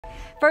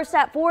First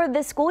at 4,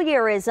 this school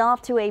year is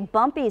off to a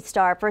bumpy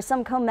start for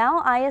some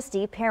Comal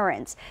ISD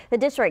parents. The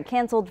district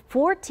canceled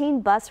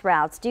 14 bus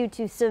routes due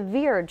to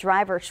severe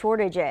driver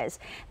shortages.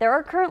 There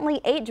are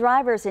currently 8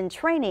 drivers in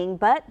training,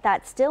 but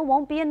that still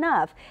won't be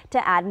enough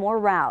to add more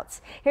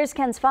routes. Here's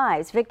KENS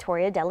 5's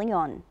Victoria De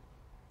Leon.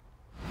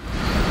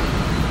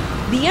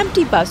 The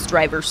empty bus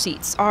driver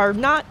seats are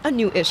not a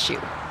new issue,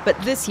 but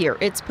this year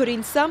it's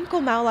putting some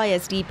Comal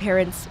ISD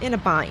parents in a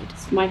bind.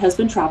 My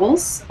husband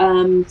travels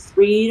 3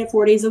 to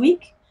 4 days a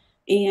week,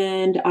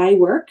 and I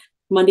work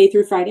Monday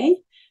through Friday,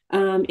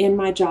 and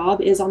my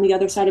job is on the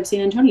other side of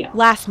San Antonio.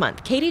 Last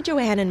month, Katie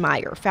Johannan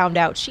Meyer found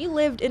out she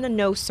lived in a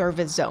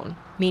no-service zone,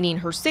 meaning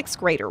her 6th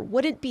grader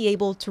wouldn't be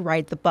able to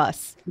ride the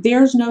bus.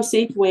 There's no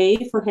safe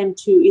way for him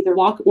to either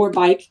walk or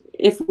bike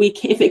if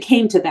it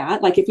came to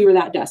that, like if we were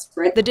that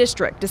desperate. The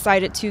district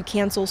decided to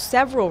cancel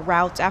several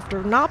routes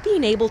after not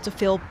being able to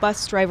fill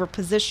bus driver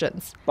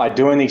positions. By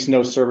doing these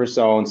no-service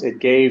zones, it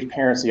gave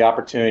parents the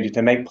opportunity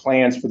to make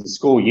plans for the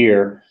school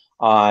year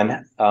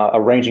on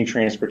arranging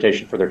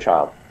transportation for their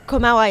child.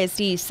 Comal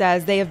ISD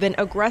says they have been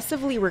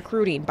aggressively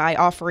recruiting by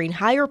offering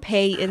higher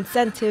pay,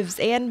 incentives,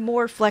 and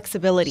more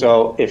flexibility.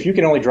 So if you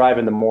can only drive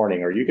in the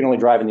morning or you can only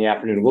drive in the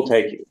afternoon, we'll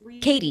take you.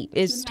 Katie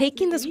is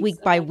taking this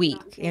week by week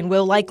and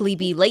will likely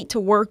be late to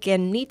work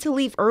and need to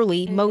leave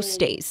early most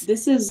days.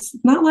 This is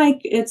not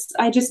like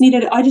I just need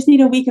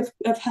a week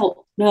of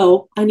help.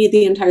 No, I need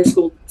the entire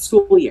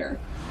school year.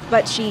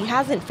 But she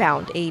hasn't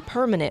found a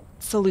permanent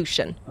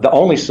solution. The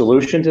only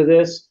solution to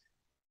this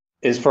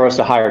is for us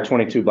to hire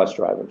 22 bus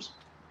drivers.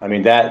 I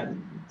mean,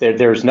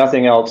 there's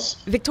nothing else.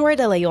 Victoria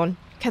De Leon,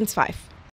 KENS 5.